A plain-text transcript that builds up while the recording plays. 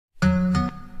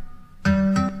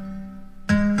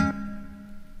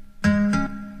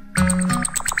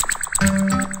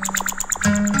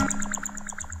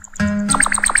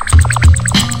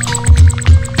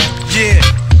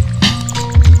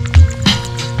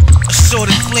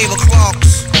Assorted flavor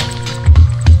clocks,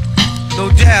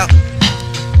 no doubt.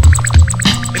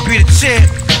 It be the tip.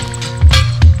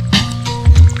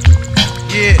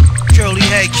 Yeah, curly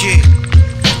head kid.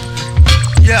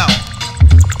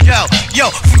 Yo,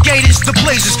 forgators, the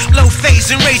blazers, low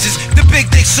phase and razors. The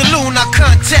big dick saloon, I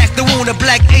contact the wounded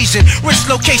black Asian. Wrist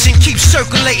location keeps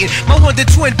circulating. My wonder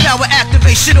twin power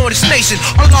activation on this nation.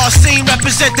 A lost scene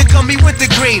represent the gummy winter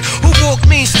green. Who walk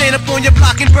mean, stand up on your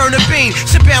block and burn a bean.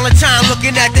 Sip Valentine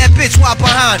looking at that bitch while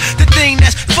behind. The thing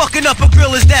that's fucking up a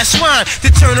grill is that swine. To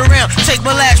turn around, take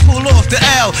my last pull off the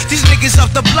L. These niggas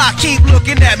off the block keep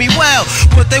looking at me well.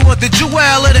 But they want the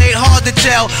jewel, it ain't hard to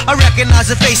tell. I recognize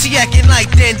a face, he acting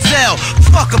like Denzel.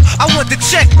 Fuck him, I want the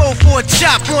check mode for a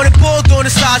chop. Wanted bald on the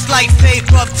sides like fade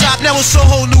up top. Now it's a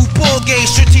whole new ball game,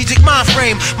 strategic mind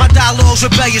frame. My dialogues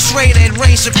rebellious rain and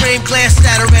reign supreme. Glance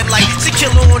at a red light, see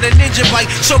killer on a ninja bite.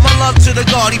 Show my love to the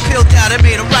guard, he peeled out and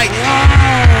made it right.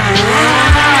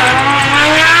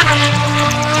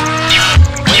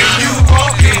 When you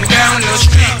walking down the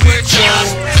street with your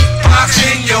box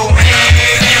in your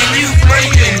hand and you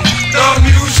playing the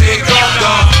music of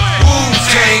the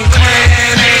Wu-Tang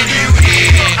Clan and you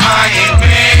hear Iron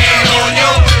Man on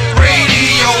your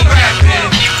radio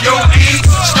rapping, your beats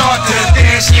start to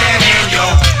dance and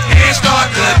your hands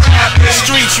start to clapping.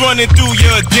 Streets running through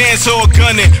your dance hall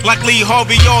gunning like Lee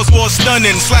Harvey Oswald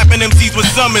stunning, slapping MCs with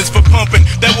summons for pumping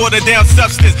that watered down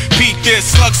substance. Peak this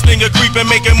slug stinger creeping,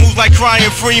 making moves like Crying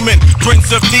Freeman.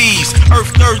 Prince of Thieves, Earth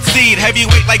third seed,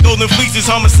 heavyweight like golden fleeces.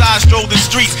 Homicide stroll the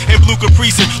streets in blue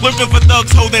caprices, looking for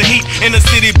thugs holding heat in the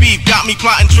city beef. Got me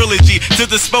plotting trilogy to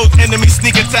dispose enemy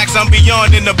sneak attacks. I'm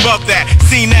beyond and above that.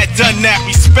 Seen that, done that.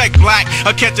 Respect black.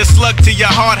 I'll catch a slug to your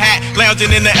hard hat,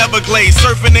 lounging in the Everglades,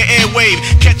 surfing the airwave.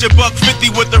 Catch a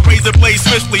 $150 with the razor blade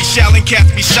swiftly. Shallin' cats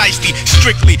be shiesty,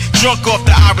 strictly drunk off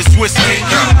the Irish whiskey. When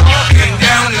you walking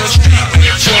down the street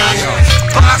with your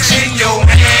box in your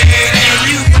hand and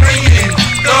you playing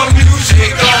the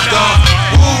music of the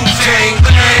Wu-Tang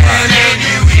Clan and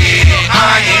you hear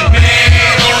Iron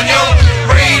Man on your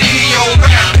radio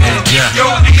rapping,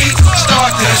 your beats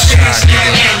start to dance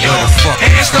and your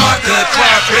hands start to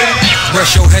clapping.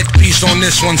 Rest your headpiece on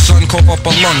this one, son. Cough up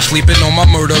a lung. Sleeping on my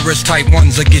murderous type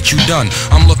ones that get you done.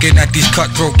 I'm looking at these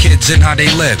cutthroat kids and how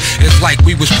they live. It's like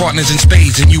we was partners in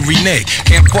spades and you renege.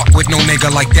 Can't fuck with no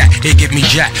nigga like that. They get me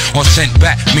jacked or sent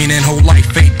back, meaning whole life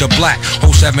fade to black.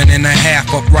 Whole 7.5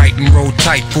 upright and roll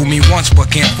tight. Fool me once but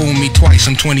can't fool me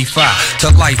twice. I'm 25 to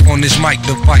life on this mic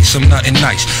device. I'm nothing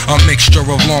nice. A mixture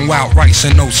of long wild rice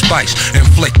and no spice.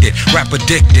 Inflicted, rap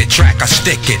addicted. Track I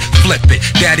stick it, flip it.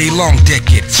 Daddy long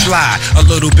dick it, slide. A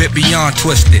little bit beyond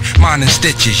twisted, mine and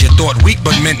stitches. You thought weak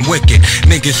but meant wicked.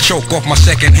 Niggas choke off my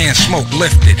secondhand smoke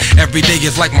lifted. Every day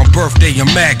is like my birthday, I'm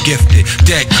mad gifted.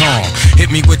 Dead calm,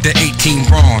 hit me with the 18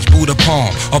 bronze. Buddha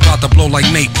palm, about to blow like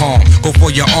napalm. Go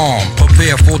for your arm,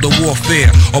 prepare for the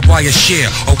warfare. Or buy a share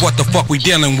of what the fuck we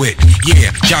dealing with. Yeah,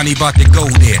 Johnny about to go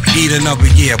there. Eat another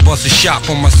year, bust a shot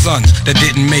for my sons that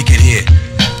didn't make it here.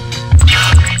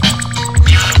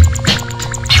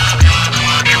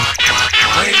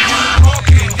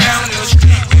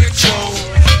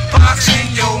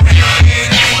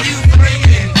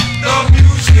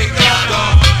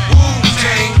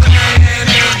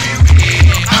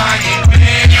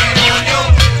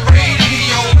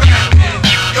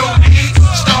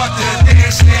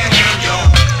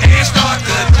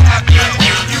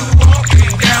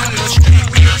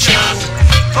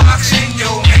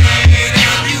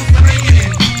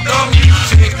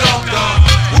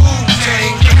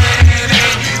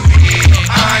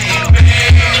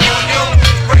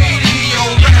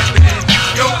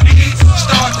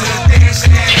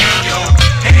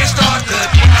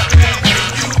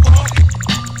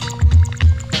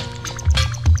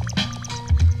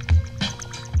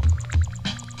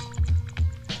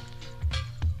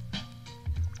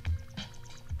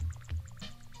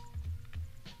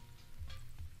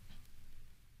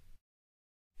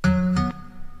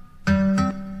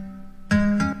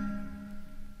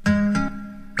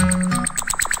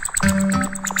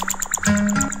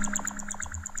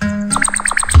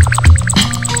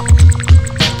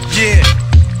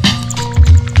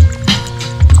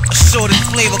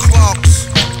 flavor clocks,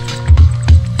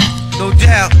 no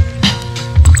doubt.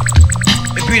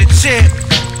 It be the champ.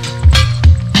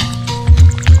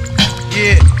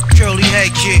 Yeah, curly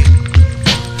head kid.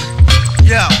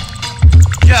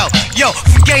 Yo,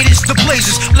 forgators, the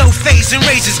blazers, low phase and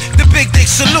razors, the big dick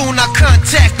saloon, I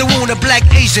contact the wounded black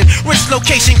Asian. Rich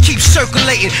location keeps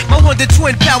circulating. My wonder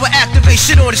twin power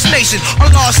activation on this nation. A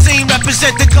lost scene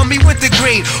represent the gummy with the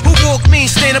green. Who walk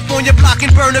mean, stand up on your block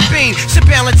and burn a bean. Sip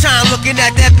Valentine looking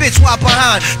at that bitch while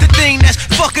behind. The thing that's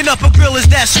fucking up a grill is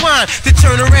that swine. To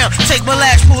turn around, take my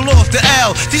last pull off the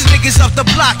L. These niggas off the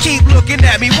block keep looking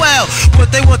at me well.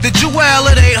 But they want the jewel,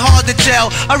 it ain't hard to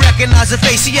tell. I recognize the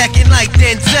face, he acting like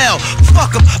Denzel.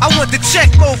 Fuck him, I want the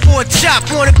check roll for a chop.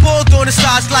 Want it balled on the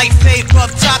sides like fade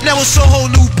up top. Now it's a whole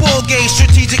new ball game,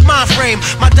 strategic mind frame.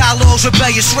 My dialogues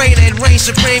rebellious, rain and reign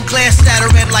supreme. Glass at a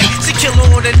red light, to kill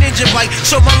on a ninja bite.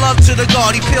 Show my love to the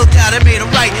guard, he peeled out and made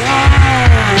him right.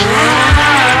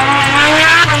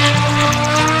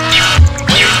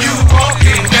 When you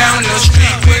walking down the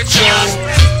street with your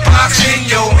box in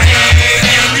your hand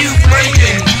and you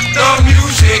playing the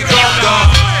music of the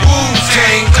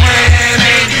Wu-Tang Clan,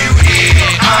 and you hear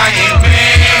Iron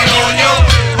Man on your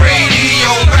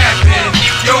radio rapping,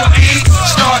 your beat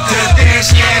start to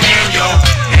dance and your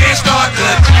hands start to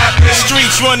clapping.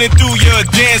 Streets running through your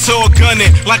dance hall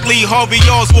gunning like Lee Harvey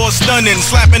Oswald stunning,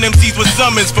 slapping MCs with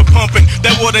summons for pumping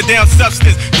that watered down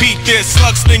substance. Beat this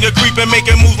slug stinger creeping,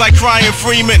 making moves like Crying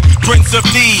Freeman. Prince of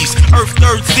Thieves, Earth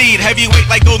third seed, heavyweight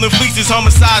like golden fleeces.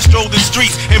 Homicide stroll the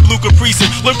streets in blue caprices,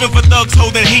 looking for thugs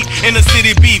holding heat in the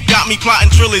city beef. Got me plotting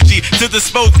trilogy to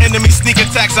dispose enemy sneak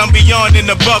attacks. I'm beyond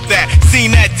and above that.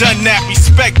 Seen that, done that.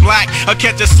 Respect black. I'll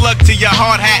catch a slug to your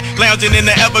hard hat, lounging in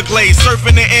the Everglades,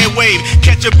 surfing the airwave.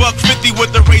 Catch a $150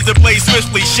 with the razor blade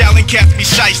swiftly. Shallin' cats be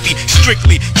shiesty,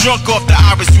 strictly drunk off the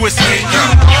Irish whiskey. When you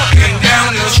walking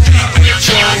down the street with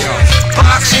your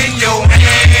box in your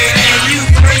hand and you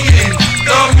playing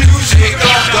the music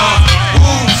of the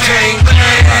Wu-Tang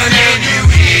Clan, and you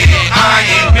hear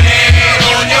Iron Man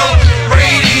on your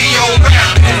radio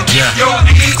rapping, your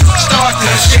beat start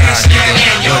to dance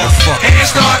and your hands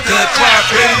start to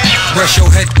clapping. Rest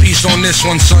your headpiece on this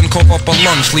one, son. Cough up a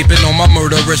lung. Sleeping on my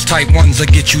murderous type ones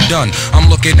that get you done. I'm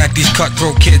looking at these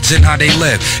cutthroat kids and how they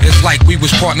live. It's like we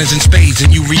was partners in spades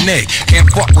and you renege.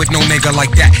 Can't fuck with no nigga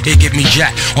like that. They give me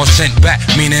jack or sent back,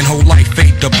 meaning whole life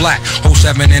fade to black. Whole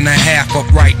 7.5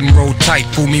 upright and roll tight.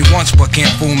 Fool me once but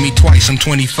can't fool me twice. I'm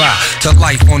 25 to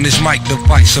life on this mic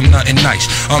device. I'm nothing nice.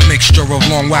 A mixture of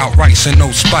long wild rice and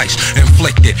no spice.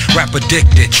 Inflicted, rap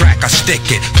addicted. Track I stick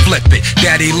it, flip it.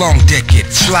 Daddy long dick it,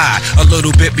 slide. A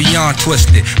little bit beyond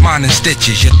twisted, mine in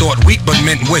stitches. You thought weak but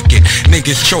meant wicked.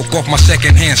 Niggas choke off my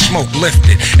secondhand smoke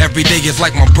lifted. Every day is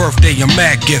like my birthday, I'm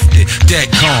mad gifted. Dead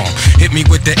calm, hit me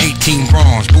with the 18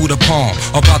 bronze. Buddha palm,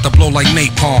 about to blow like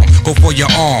napalm. Go for your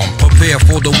arm, prepare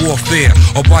for the warfare.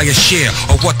 Or buy a share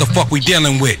of what the fuck we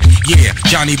dealing with. Yeah,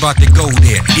 Johnny about to go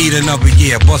there. Eat another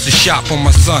year, bust a shot for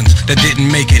my sons that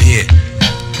didn't make it here.